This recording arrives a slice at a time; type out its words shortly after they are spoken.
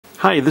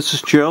Hi, this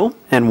is Joe,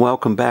 and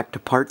welcome back to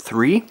part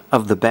 3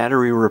 of the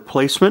battery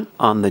replacement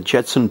on the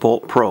Jetson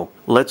Bolt Pro.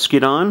 Let's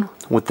get on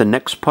with the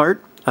next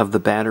part of the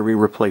battery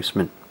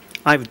replacement.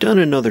 I've done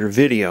another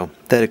video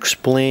that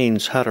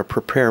explains how to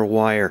prepare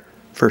wire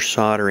for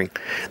soldering,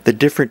 the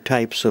different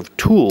types of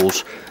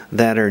tools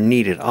that are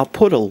needed. I'll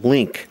put a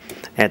link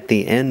at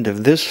the end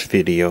of this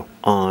video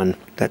on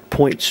that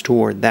points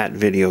toward that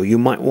video. You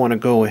might want to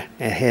go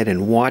ahead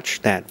and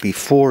watch that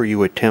before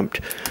you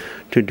attempt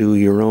to do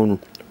your own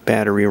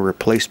battery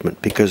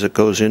replacement, because it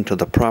goes into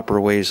the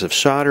proper ways of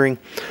soldering,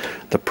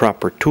 the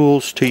proper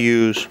tools to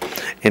use,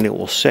 and it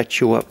will set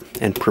you up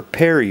and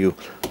prepare you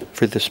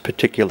for this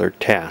particular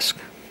task.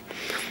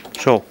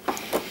 So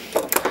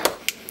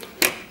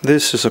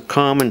this is a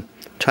common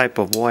type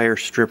of wire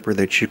stripper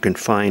that you can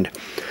find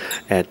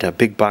at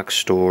big box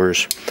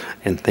stores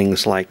and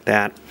things like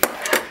that.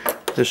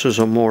 This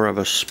is more of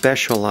a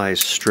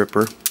specialized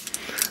stripper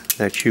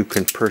that you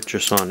can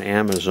purchase on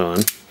Amazon.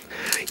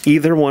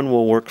 Either one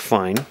will work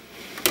fine.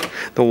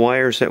 The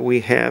wires that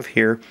we have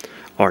here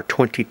are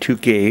 22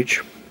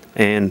 gauge,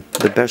 and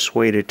the best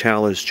way to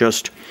tell is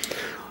just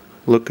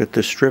look at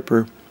the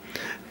stripper,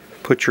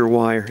 put your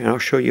wire, and I'll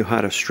show you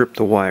how to strip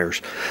the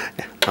wires.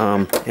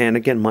 And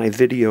again, my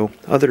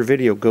other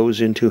video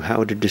goes into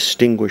how to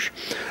distinguish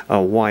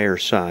a wire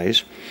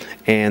size,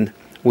 and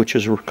which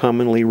is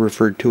commonly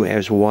referred to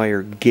as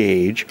wire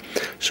gauge.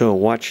 So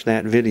watch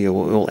that video.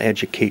 It will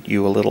educate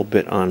you a little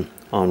bit on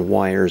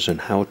wires and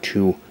how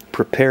to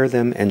prepare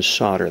them and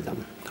solder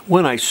them.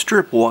 When I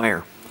strip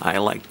wire, I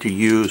like to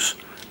use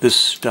this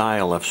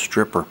style of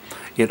stripper.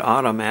 It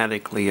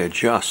automatically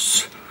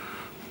adjusts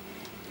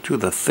to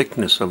the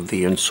thickness of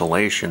the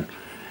insulation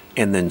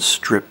and then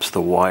strips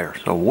the wire.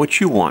 So what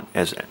you want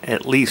is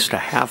at least a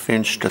 1/2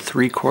 inch to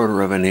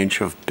 3/4 of an inch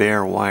of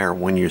bare wire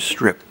when you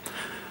strip.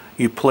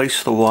 You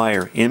place the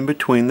wire in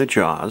between the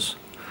jaws,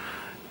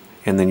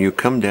 and then you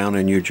come down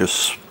and you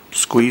just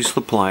squeeze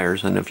the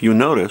pliers, and if you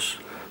notice,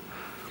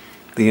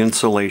 the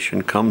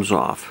insulation comes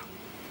off.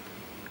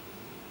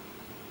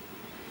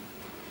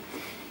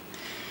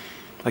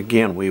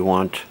 Again, we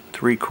want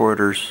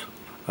 3/4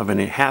 of an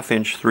 1/2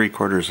 inch,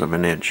 3/4 of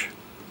an inch.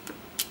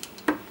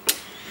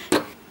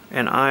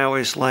 And I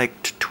always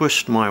like to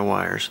twist my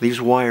wires.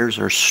 These wires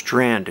are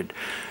stranded.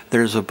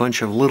 There's a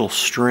bunch of little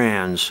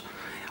strands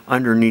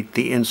underneath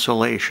the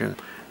insulation.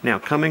 Now,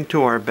 coming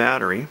to our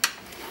battery,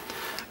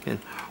 and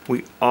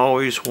we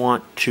always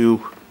want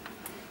to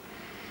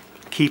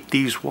keep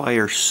these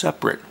wires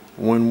separate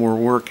when we're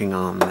working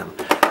on them.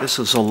 This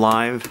is a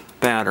live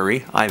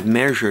battery. I've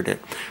measured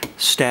it.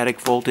 Static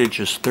voltage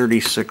is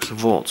 36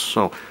 volts,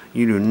 so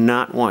you do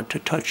not want to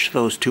touch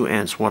those two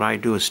ends. What I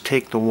do is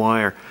take the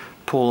wire,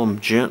 pull them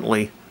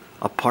gently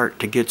apart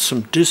to get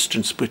some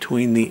distance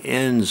between the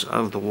ends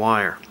of the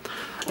wire.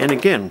 And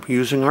again,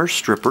 using our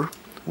stripper,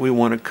 we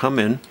want to come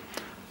in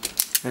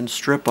and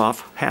strip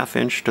off 1/2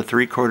 inch to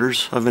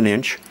 3/4 of an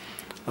inch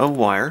of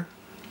wire.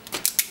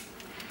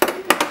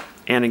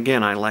 And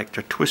again, I like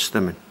to twist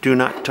them and do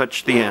not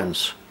touch the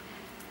ends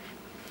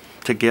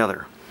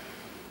together.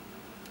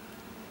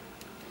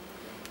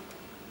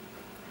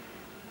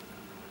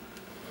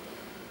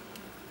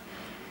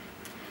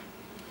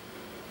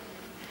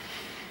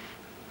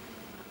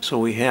 So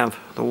we have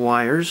the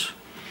wires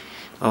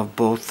of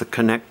both the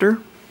connector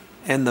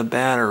and the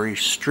battery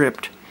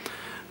stripped.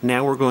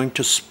 Now we're going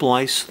to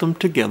splice them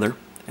together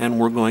and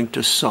we're going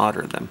to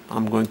solder them.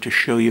 I'm going to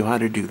show you how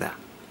to do that.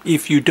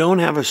 If you don't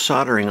have a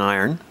soldering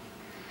iron,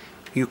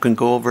 you can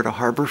go over to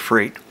Harbor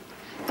Freight,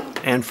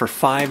 and for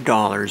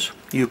 $5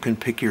 you can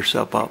pick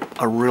yourself up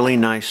a really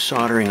nice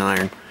soldering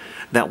iron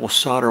that will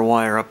solder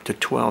wire up to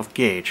 12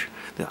 gauge.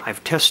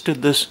 I've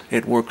tested this.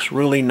 It works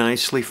really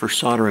nicely for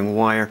soldering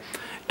wire.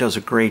 It does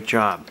a great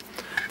job.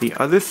 The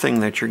other thing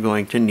that you're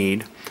going to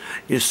need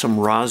is some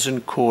rosin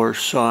core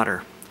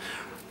solder.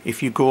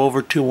 If you go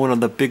over to one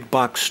of the big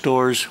box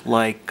stores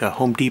like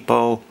Home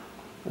Depot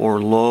or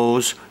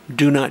Lowe's,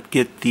 do not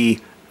get the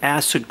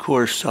acid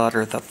core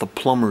solder that the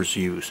plumbers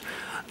use.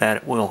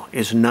 That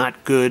is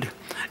not good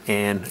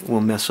and will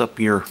mess up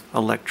your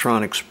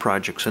electronics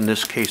projects. In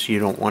this case, you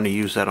don't want to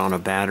use that on a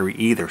battery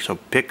either. So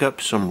pick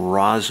up some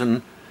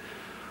rosin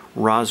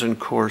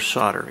core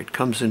solder. It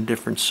comes in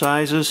different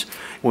sizes.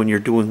 When you're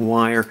doing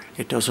wire,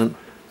 it doesn't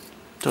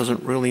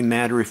really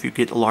matter if you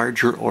get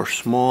larger or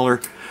smaller.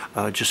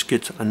 Just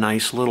get a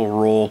nice little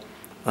roll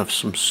of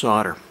some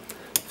solder.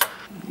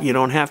 You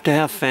don't have to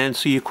have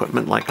fancy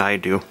equipment like I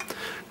do.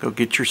 Go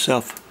get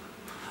yourself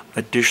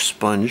a dish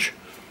sponge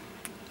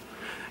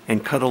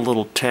and cut a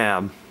little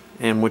tab,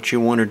 and what you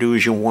want to do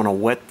is you want to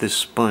wet this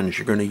sponge.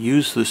 You're going to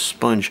use this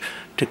sponge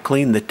to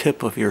clean the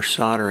tip of your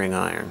soldering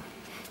iron.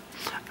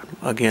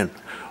 Again,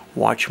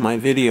 watch my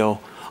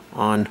video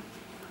on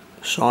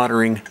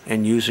soldering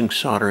and using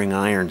soldering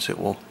irons. It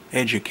will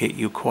educate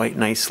you quite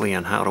nicely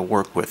on how to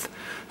work with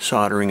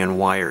soldering and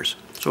wires.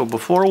 So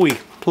before we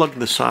plug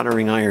the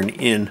soldering iron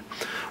in,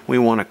 we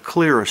want to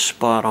clear a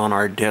spot on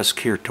our desk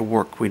here to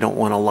work. We don't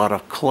want a lot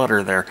of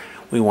clutter there.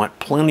 We want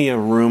plenty of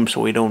room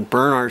so we don't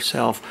burn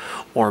ourselves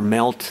or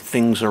melt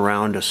things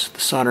around us. The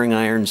soldering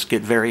irons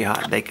get very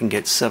hot. They can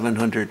get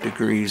 700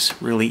 degrees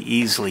really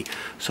easily.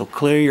 So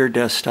clear your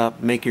desktop,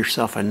 make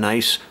yourself a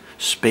nice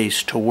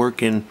space to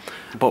work in,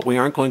 but we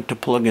aren't going to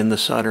plug in the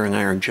soldering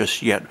iron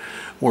just yet.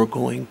 We're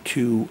going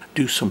to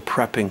do some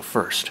prepping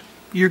first.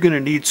 You're going to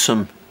need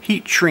some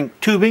heat shrink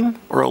tubing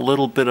or a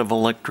little bit of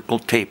electrical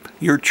tape,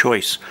 your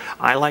choice.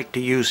 I like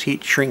to use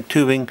heat shrink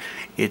tubing.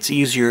 It's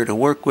easier to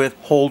work with,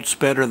 holds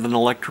better than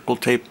electrical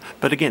tape,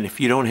 but again, if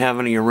you don't have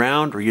any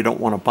around or you don't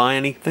want to buy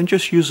any, then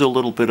just use a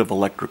little bit of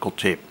electrical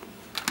tape.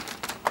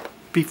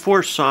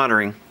 Before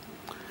soldering,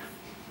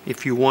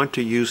 if you want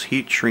to use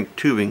heat shrink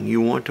tubing, you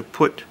want to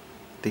put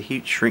the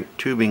heat shrink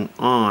tubing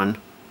on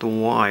the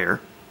wire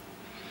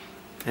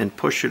and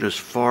push it as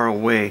far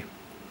away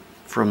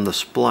from the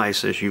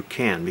splice as you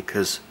can,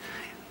 because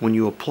when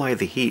you apply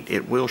the heat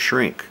it will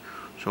shrink.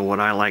 So what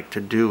I like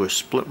to do is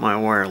split my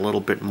wire a little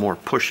bit more,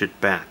 push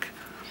it back.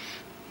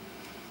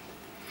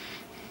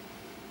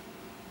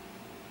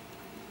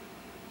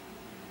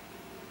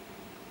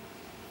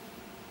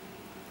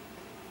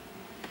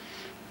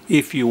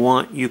 If you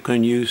want, you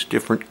can use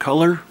different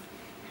color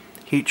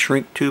heat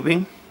shrink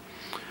tubing,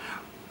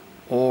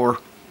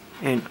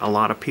 and a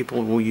lot of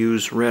people will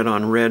use red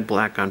on red,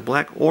 black on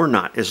black, or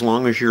not, as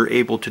long as you're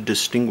able to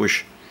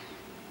distinguish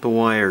the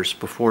wires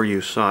before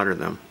you solder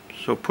them.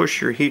 So push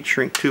your heat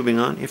shrink tubing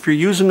on. If you're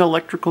using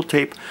electrical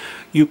tape,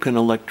 you can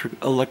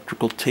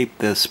electrical tape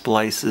the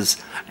splices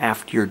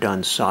after you're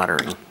done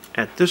soldering.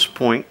 At this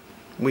point,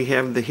 we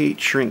have the heat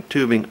shrink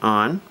tubing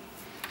on.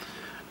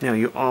 Now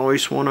you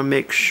always want to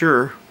make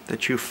sure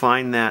that you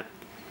find that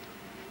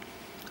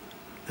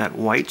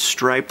white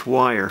striped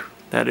wire.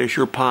 That is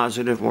your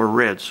positive or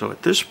red. So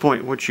at this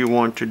point what you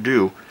want to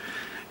do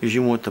is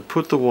you want to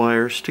put the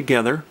wires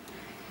together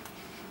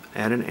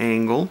at an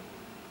angle,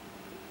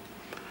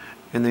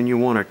 and then you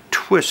want to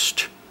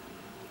twist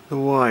the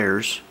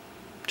wires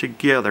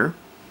together,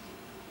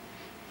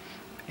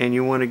 and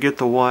you want to get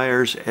the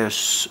wires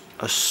as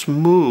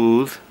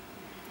smooth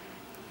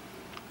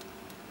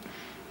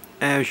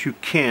as you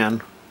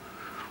can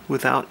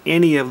without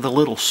any of the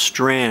little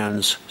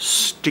strands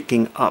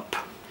sticking up.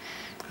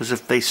 Because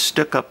if they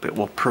stick up, it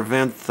will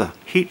prevent the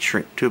heat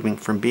shrink tubing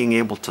from being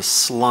able to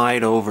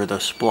slide over the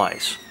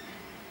splice.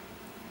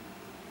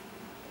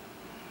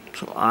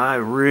 So I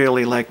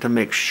really like to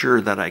make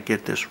sure that I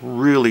get this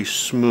really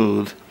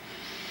smooth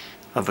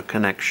of a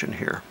connection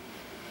here.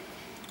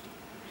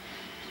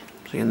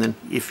 See, and then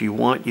if you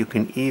want, you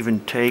can even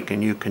take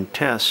and you can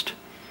test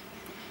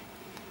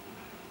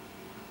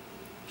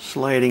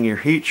sliding your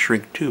heat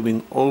shrink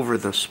tubing over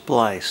the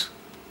splice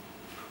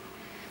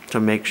to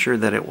make sure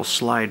that it will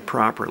slide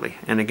properly.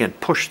 And again,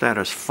 push that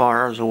as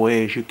far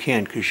away as you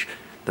can, because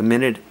the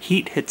minute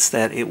heat hits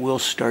that, it will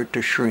start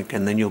to shrink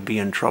and then you'll be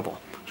in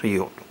trouble. So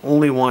you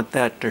only want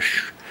that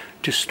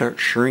to start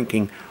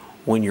shrinking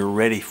when you're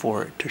ready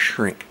for it to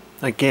shrink.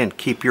 Again,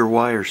 keep your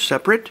wires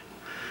separate,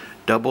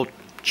 double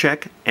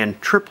check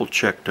and triple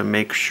check to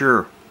make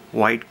sure the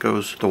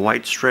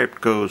white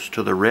stripe goes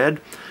to the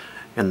red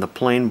and the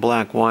plain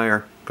black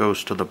wire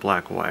goes to the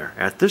black wire.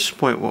 At this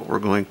point what we're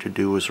going to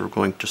do is we're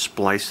going to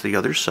splice the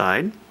other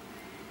side.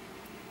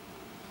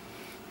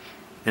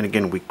 And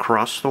again, we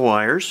cross the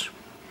wires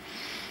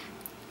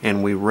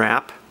and we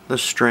wrap the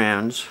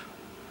strands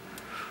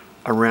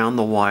around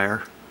the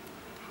wire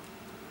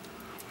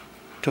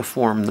to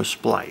form the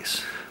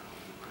splice.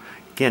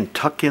 Again,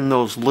 tuck in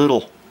those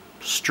little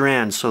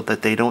strands so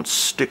that they don't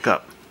stick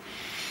up,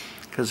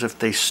 because if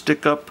they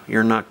stick up,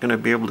 you're not going to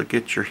be able to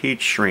get your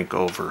heat shrink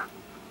over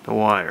the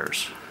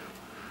wires.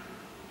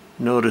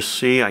 Notice,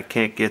 see, I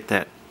can't get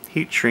that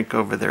heat shrink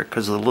over there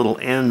because the little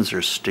ends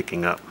are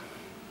sticking up.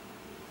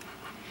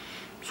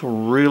 So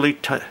really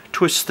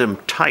twist them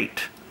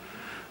tight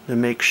to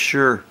make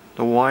sure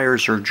the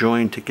wires are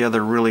joined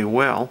together really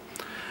well.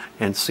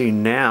 And see,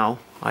 now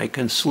I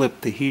can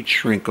slip the heat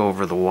shrink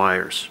over the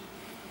wires.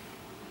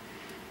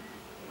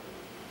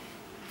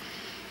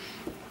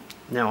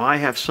 Now I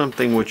have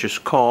something which is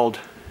called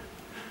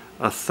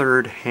a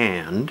third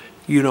hand.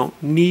 You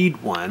don't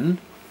need one,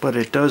 but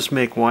it does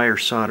make wire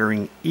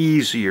soldering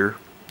easier.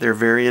 They're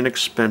very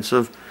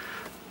inexpensive.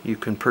 You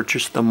can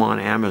purchase them on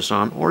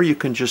Amazon, or you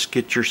can just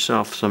get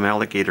yourself some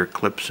alligator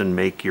clips and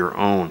make your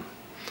own.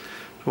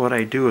 So what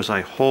I do is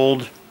I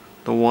hold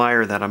the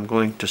wire that I'm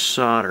going to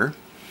solder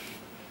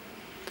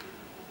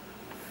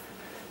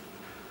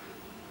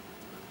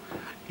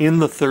in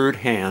the third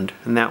hand,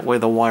 and that way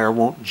the wire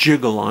won't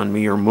jiggle on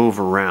me or move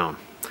around.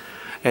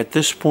 At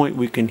this point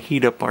we can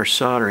heat up our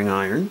soldering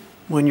iron.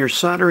 When your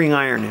soldering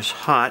iron is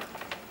hot,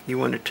 you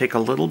want to take a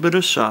little bit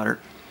of solder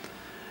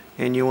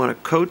and you want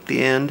to coat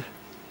the end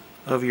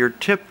of your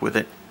tip with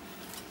it.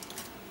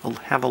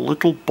 Have a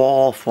little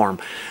ball form.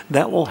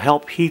 That will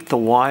help heat the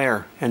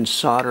wire and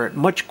solder it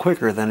much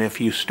quicker than if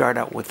you start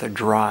out with a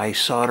dry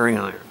soldering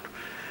iron.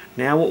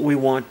 Now what we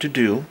want to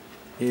do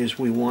is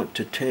we want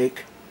to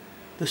take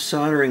the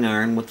soldering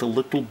iron with a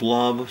little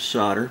blob of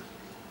solder,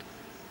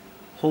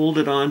 hold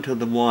it onto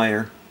the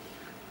wire,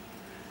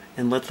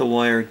 and let the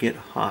wire get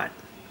hot.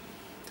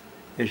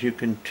 As you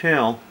can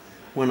tell,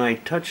 when I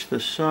touch the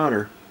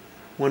solder,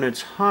 when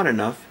it's hot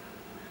enough,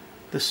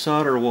 the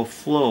solder will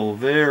flow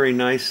very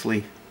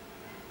nicely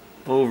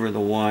over the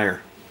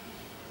wire.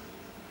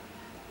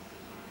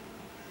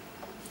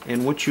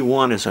 And what you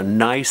want is a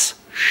nice,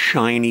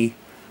 shiny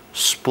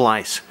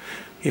splice.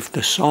 If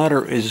the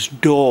solder is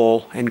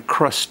dull and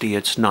crusty,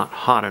 it's not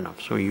hot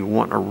enough. So you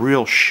want a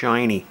real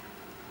shiny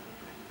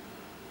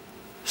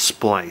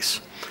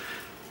splice.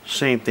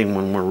 Same thing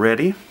when we're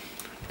ready.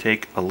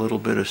 Take a little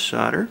bit of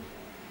solder,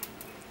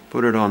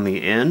 put it on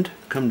the end,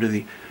 come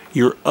to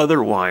your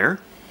other wire.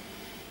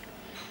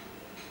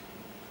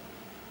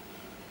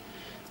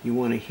 You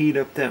want to heat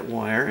up that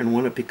wire, and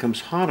when it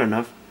becomes hot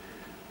enough,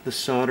 the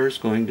solder is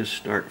going to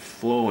start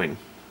flowing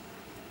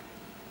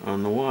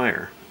on the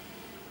wire.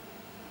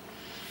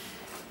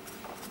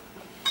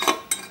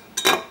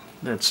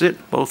 That's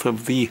it. Both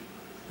of the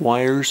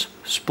wires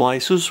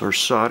splices are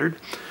soldered.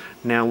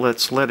 Now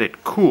let's let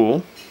it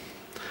cool.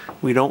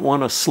 We don't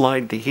want to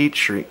slide the heat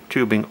shrink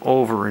tubing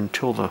over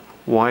until the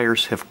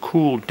wires have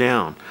cooled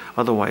down.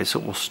 Otherwise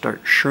it will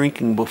start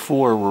shrinking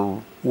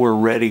before we're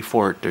ready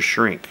for it to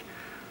shrink.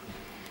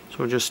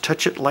 So just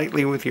touch it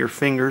lightly with your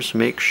fingers.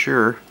 Make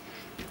sure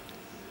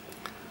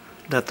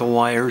that the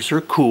wires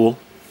are cool.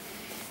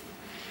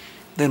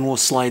 Then we'll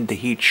slide the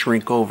heat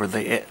shrink over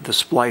the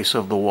splice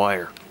of the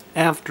wire.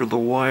 After the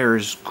wire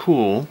is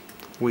cool,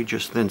 we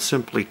just then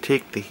simply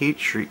take the heat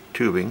shrink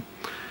tubing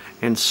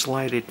and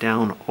slide it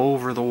down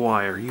over the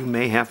wire. You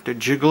may have to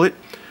jiggle it,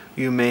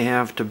 you may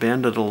have to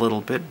bend it a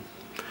little bit,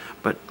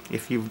 but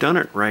if you've done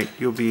it right,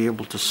 you'll be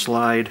able to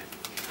slide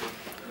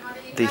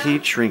the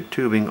heat shrink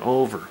tubing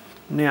over.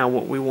 Now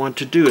what we want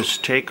to do is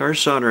take our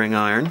soldering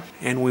iron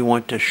and we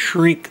want to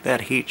shrink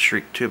that heat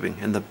shrink tubing.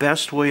 And the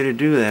best way to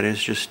do that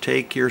is just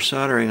take your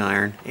soldering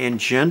iron and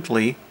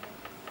gently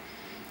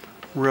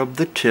rub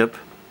the tip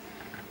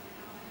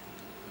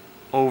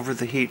over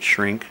the heat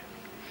shrink.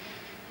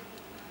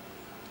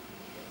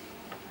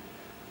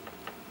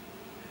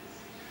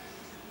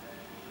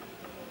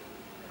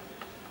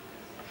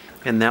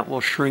 And that will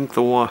shrink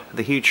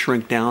the heat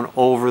shrink down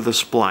over the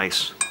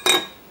splice.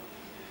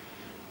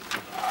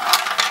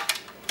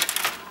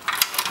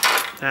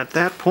 At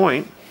that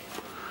point,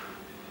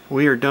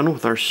 we are done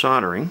with our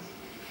soldering.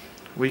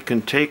 We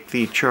can take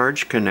the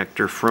charge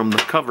connector from the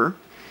cover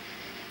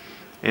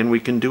and we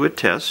can do a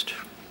test.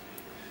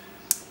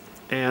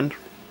 And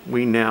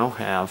we now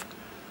have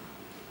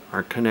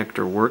our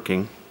connector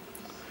working.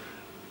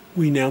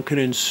 We now can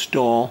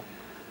install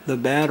the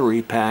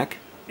battery pack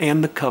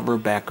and the cover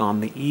back on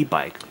the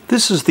e-bike.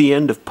 This is the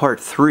end of part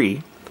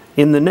 3.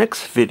 In the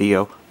next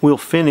video, we'll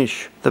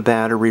finish the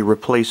battery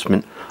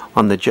replacement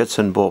on the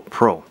Jetson Bolt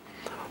Pro.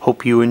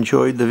 Hope you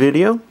enjoyed the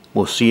video.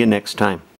 We'll see you next time.